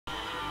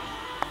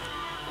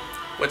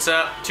What's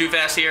up? Too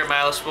Fast here at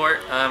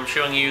Milosport. I'm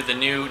showing you the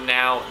new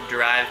Now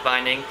Drive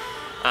binding.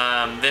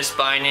 This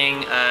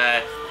binding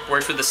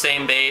works with the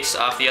same base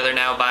off the other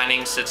Now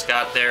bindings. It's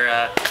got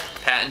their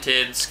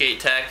patented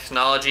skate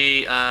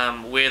technology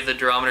with the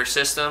durometer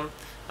system.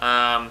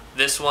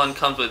 This one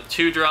comes with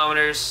two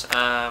durometers,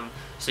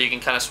 so you can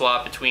kind of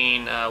swap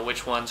between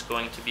which one's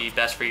going to be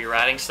best for your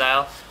riding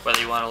style,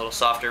 whether you want a little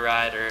softer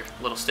ride or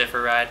a little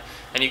stiffer ride,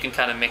 and you can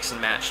kind of mix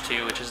and match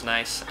too, which is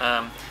nice.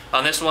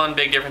 On this one,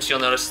 big difference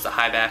you'll notice is the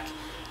high back.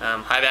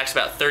 High back's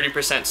about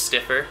 30%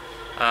 stiffer,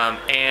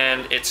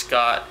 and it's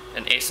got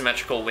an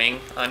asymmetrical wing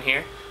on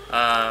here.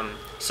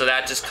 So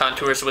that just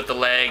contours with the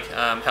leg,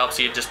 helps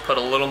you just put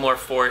a little more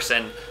force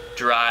and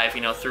drive,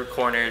 through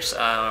corners,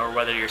 or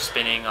whether you're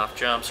spinning off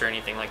jumps or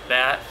anything like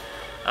that.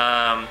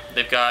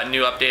 They've got a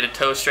new updated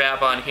toe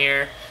strap on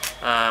here,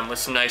 with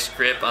some nice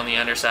grip on the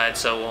underside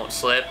so it won't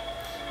slip.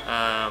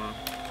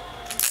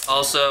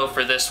 Also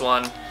for this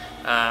one,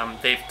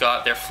 they've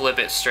got their flip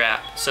it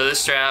strap. So this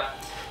strap,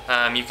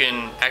 you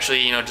can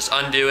actually just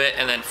undo it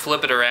and then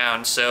flip it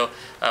around. So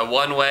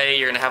one way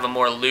you're gonna have a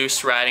more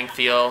loose riding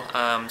feel,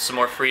 some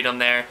more freedom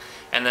there,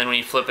 and then when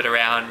you flip it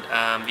around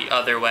the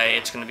other way,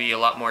 it's gonna be a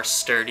lot more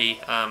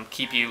sturdy,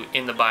 keep you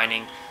in the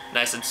binding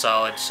nice and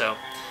solid. So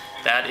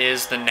that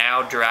is the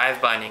Now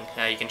Drive binding.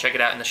 You can check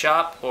it out in the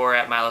shop or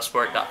at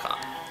milosport.com.